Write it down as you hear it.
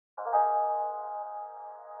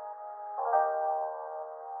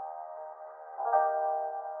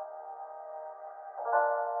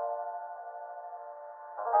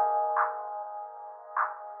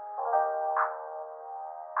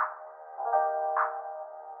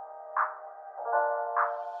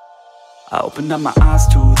I opened up my eyes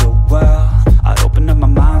to the world, I opened up my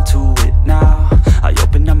mind to it now. I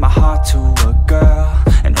opened up my heart to a girl,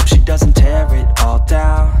 and hope she doesn't tear it all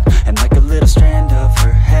down. And like a little strand of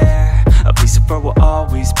her hair, a piece of her will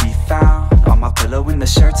always be found on my pillow in the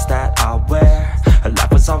shirts that I wear. Her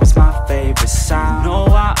laugh was always my favorite sound. You know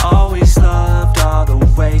I always loved all the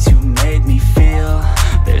ways you made me feel.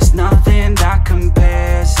 There's nothing that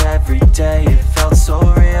compares, every day it felt so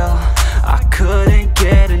real. I couldn't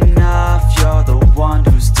get enough, you're the one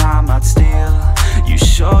whose time I'd steal. You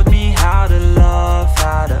showed me how to love,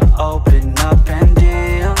 how to open up and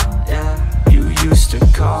deal, yeah. You used to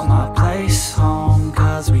call my place home,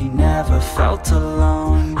 cause we never felt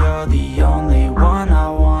alone. You're the only one I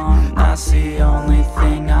want, that's the only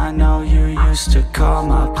thing I know. You used to call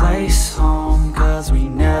my place home, cause we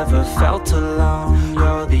never felt alone.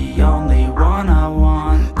 You're the only one I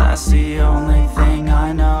want, that's the only thing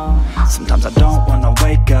I know. Sometimes I don't wanna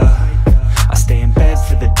wake up, I stay in bed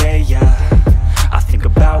for the day, yeah. I think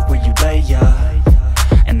about where you lay, yeah,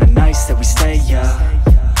 and the nights that we stay, yeah.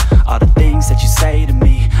 All the things that you say to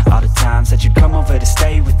me, all the times that you come over to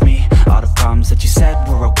stay with me, all the problems that you said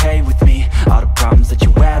were okay with me, all the problems that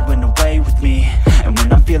you had went away with me. And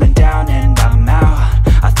when I'm feeling down and I'm out,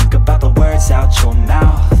 I think about the words out your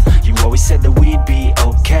mouth. You always said that we'd be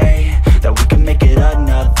okay, that we can make it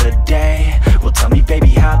another day. Well, tell me, baby,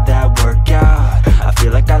 how'd that work out? I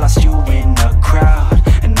feel like I lost you in a crowd,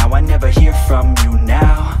 and now I never hear from you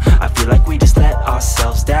now. I feel like we just let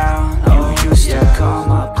ourselves down. You used to call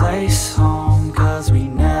my place home, cause we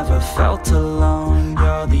never felt alone.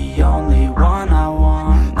 You're the only one I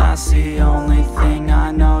want, that's the only thing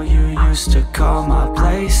I know. You used to call my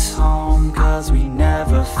place home, cause we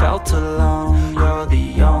never felt alone. You're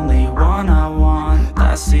the only one I want.